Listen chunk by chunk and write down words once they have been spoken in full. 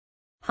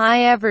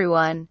Hi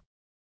everyone.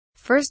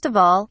 First of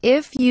all,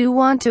 if you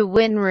want to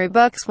win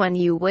Robux when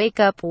you wake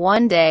up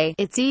one day,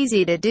 it's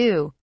easy to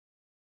do.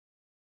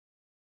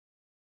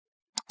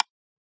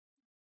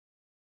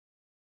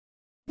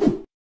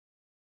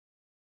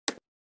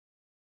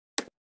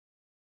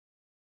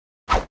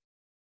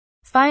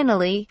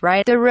 Finally,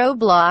 write the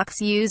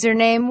Roblox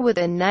username with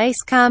a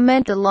nice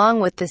comment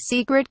along with the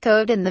secret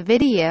code in the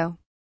video.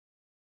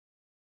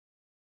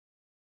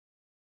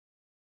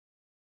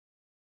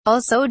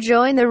 Also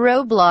join the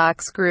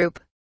Roblox group.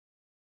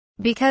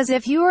 Because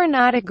if you are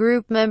not a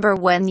group member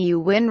when you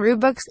win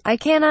Robux, I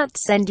cannot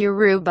send you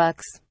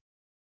Robux.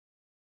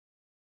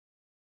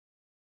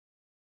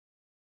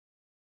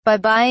 By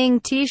buying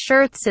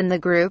t-shirts in the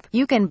group,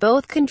 you can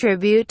both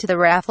contribute to the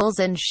raffles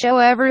and show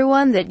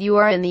everyone that you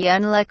are in the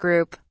Unlock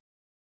group.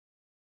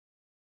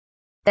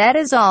 That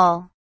is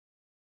all.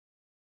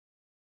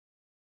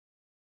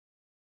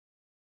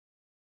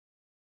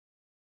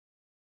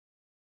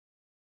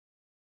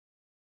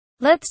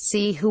 Let's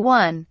see who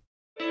won.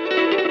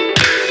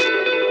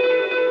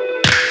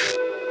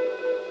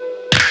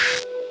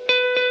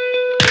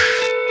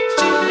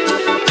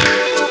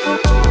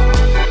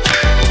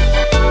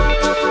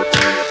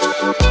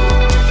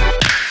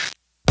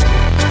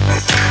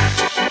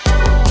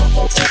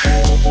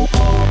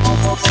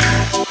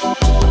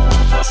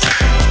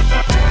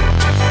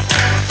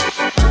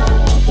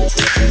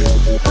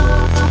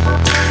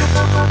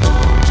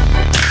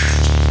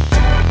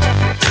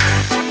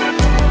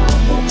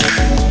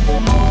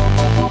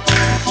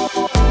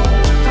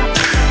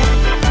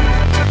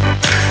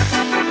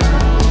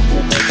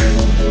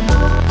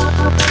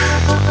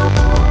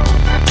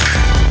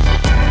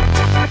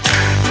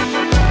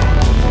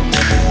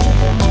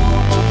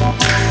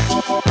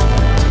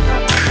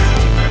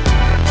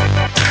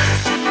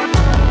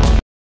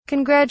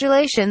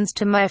 Congratulations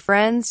to my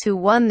friends who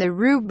won the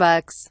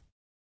Robux.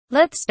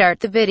 Let's start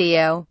the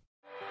video.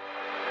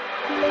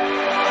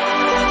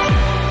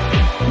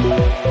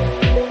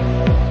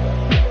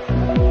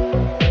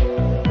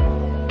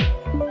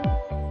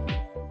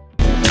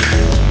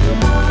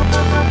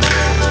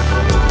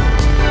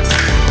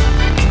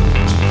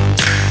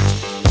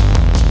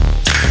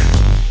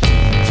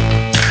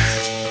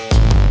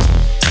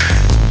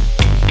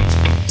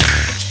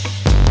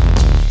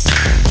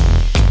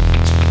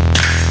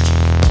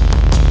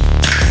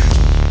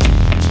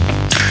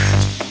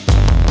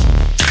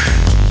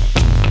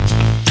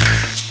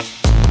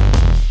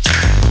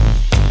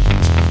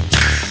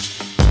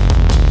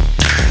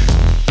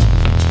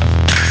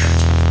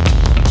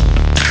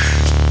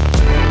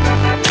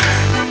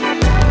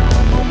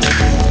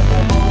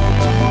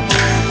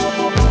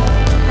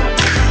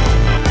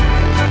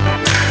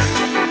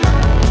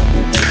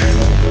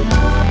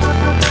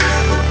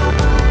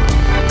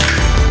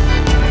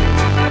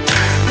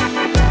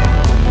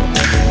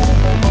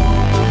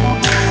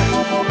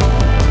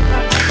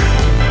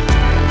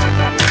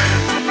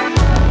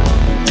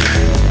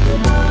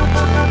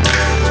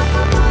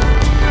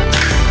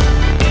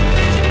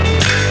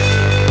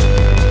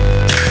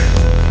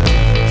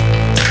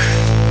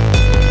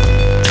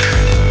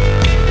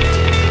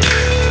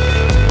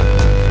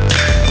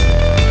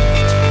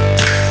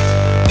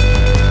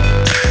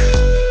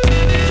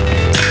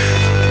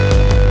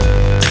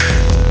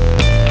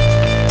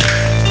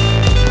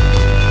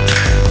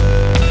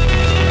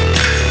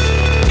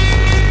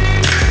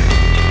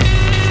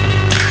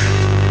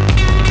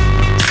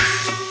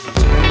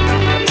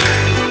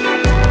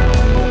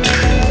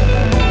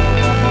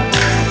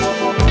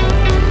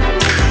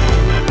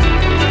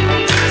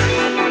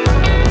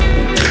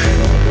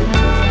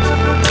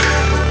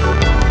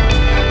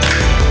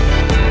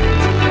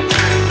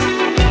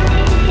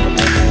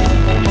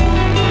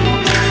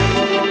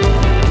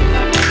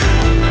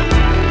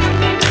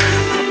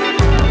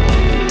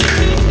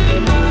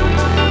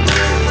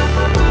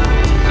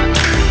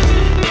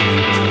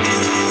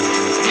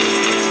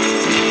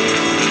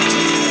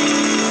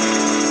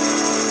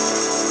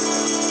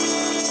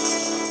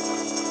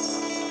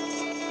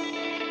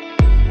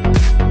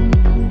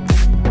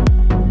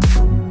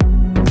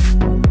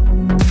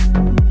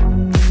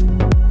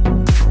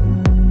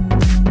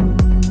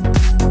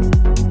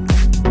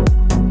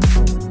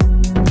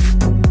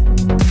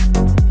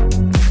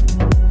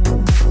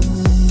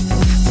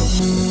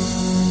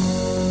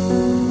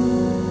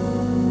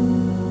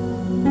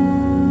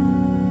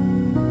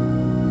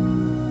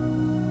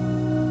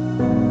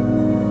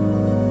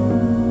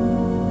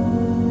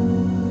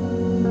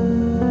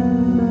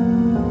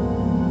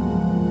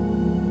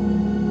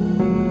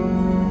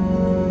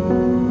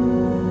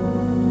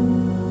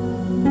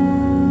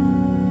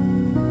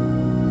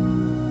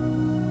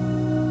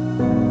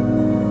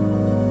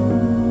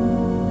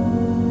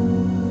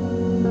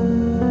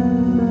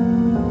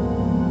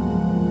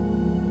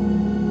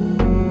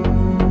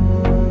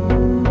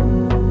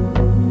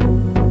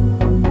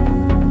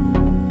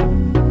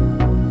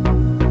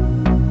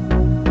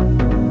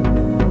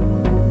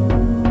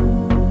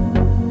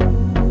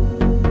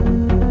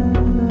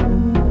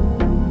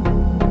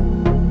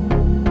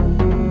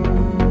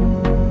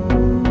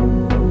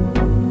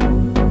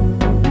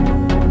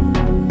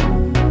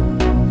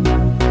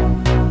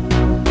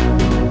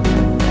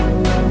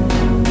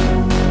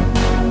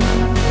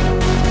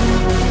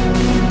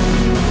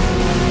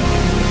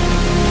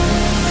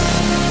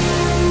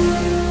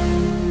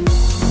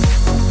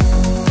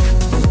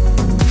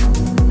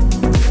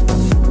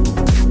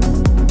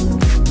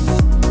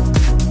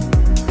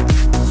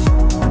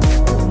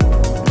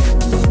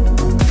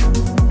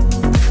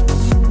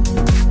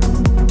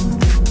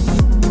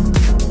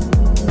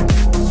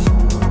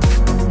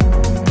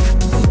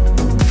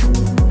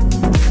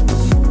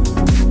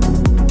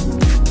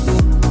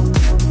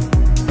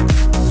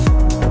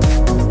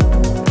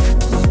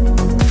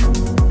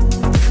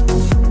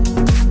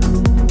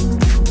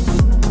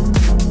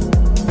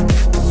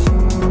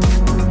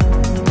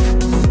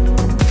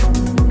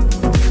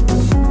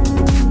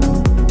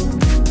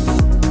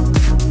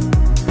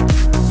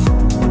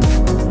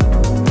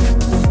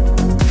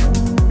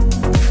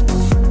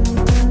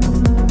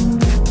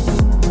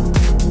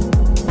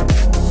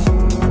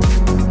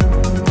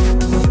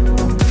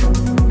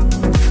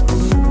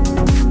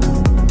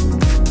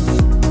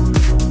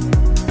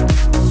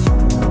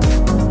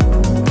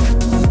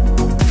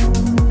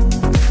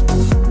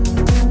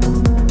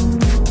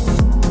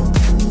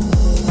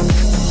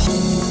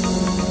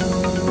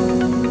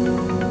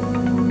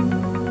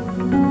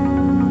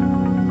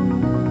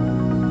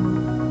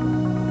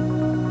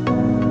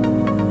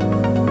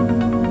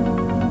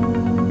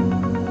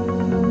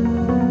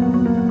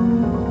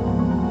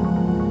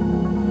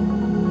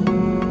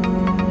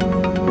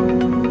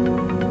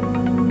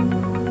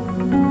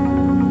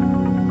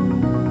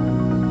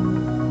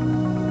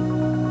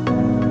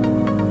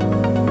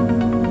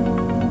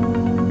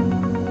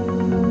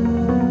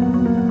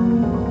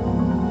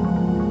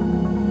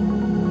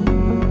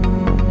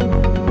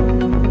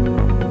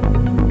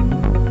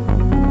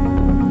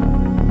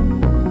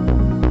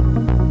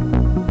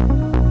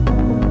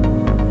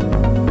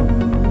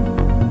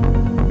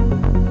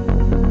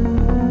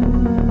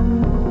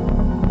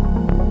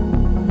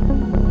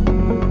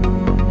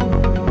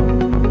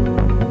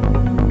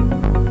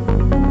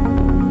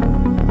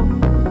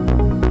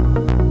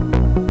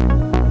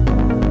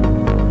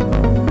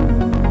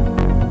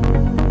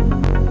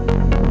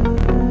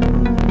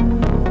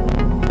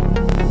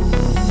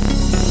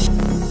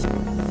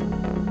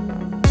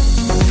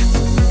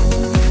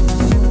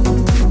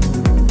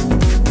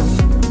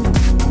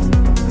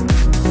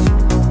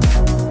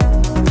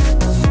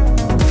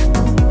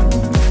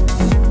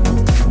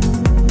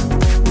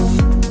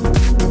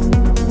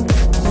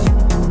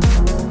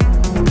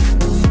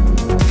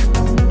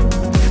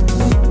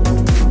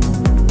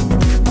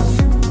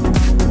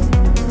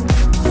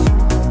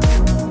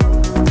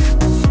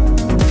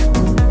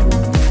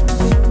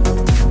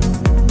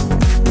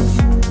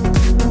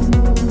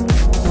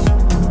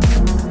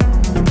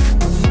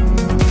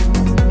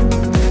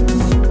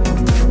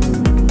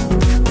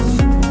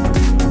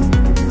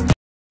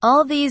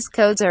 All these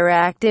codes are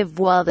active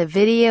while the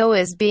video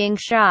is being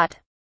shot.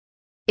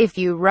 If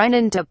you run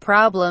into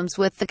problems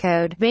with the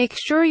code, make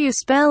sure you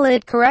spell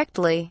it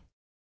correctly.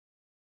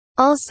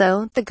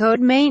 Also, the code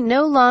may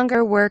no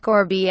longer work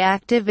or be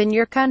active in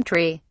your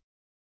country.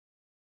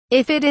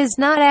 If it is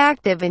not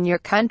active in your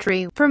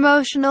country,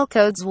 promotional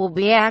codes will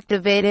be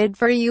activated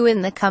for you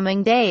in the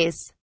coming days.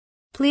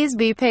 Please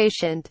be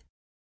patient.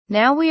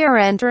 Now we are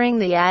entering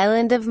the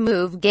Island of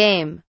Move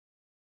game.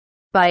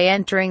 By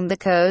entering the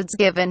codes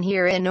given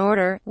here in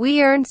order,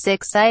 we earn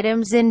 6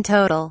 items in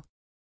total.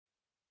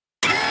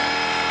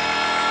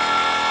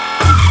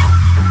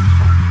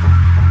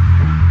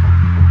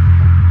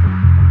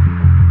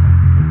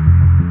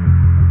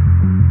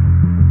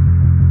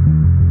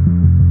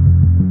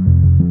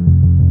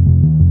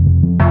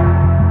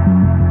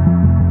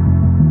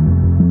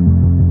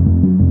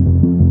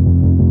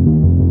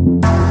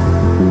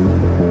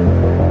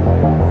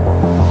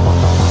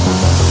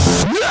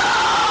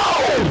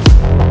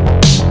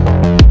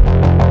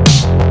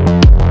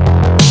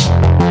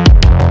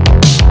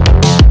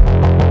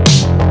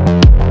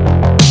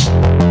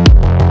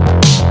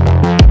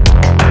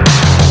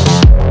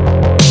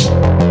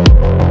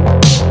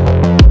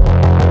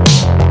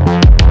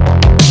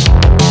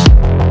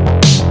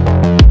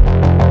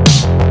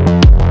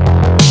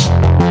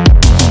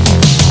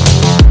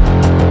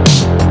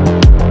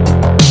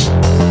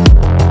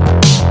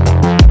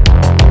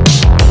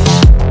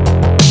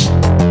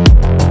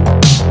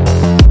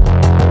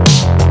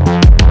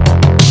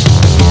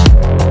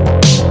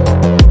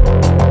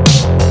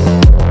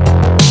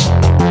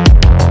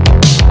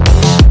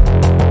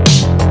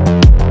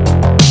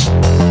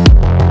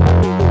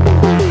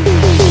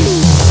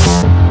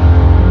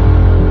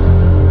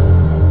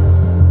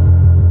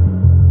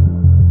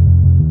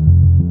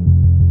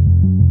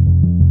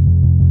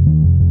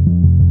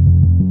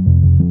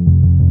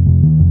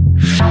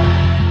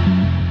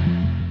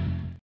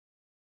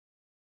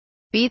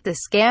 Beat the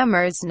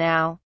scammers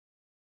now.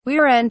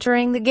 We're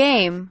entering the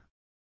game.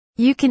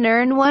 You can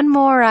earn one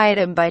more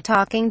item by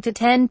talking to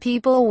 10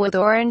 people with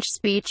orange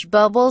speech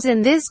bubbles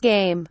in this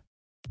game.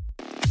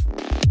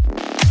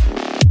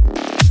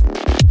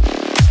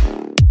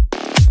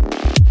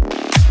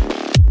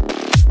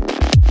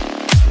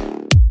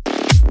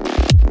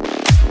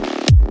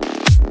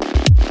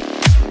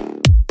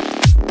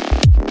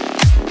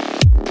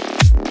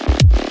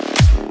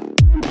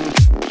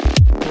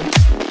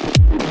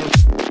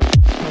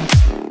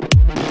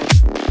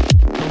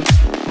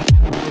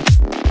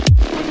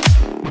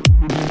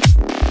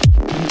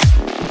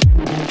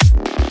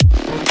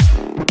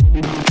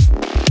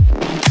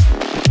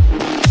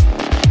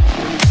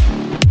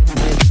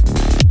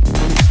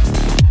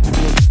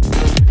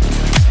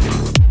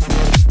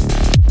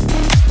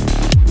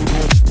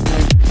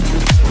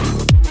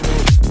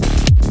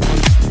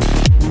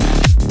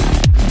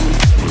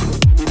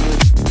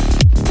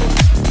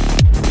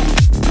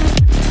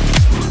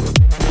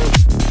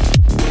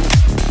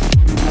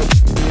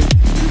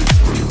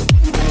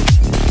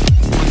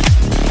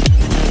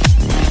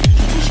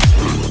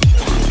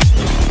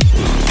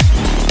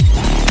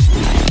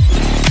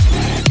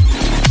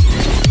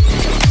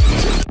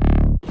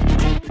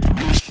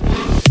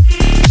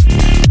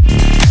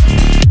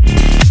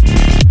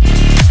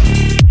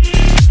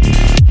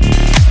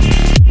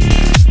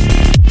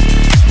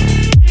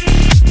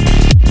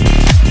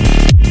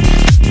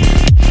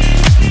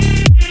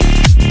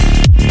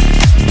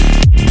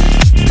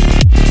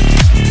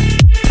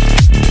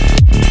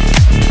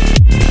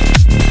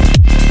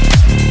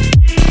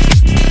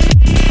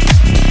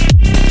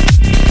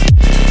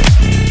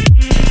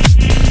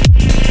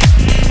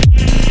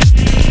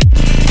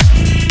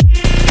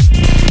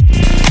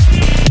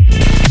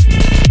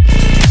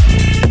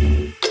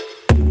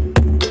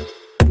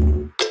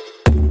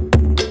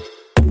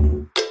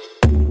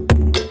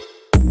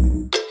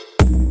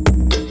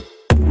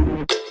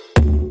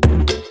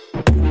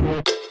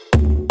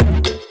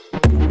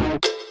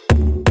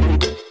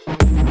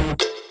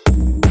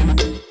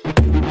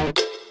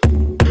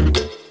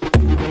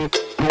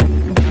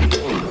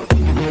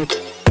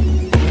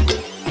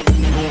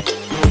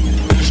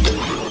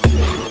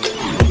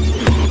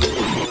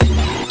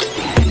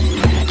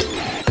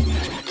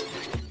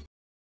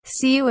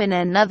 See you in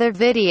another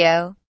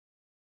video.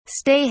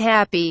 Stay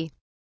happy.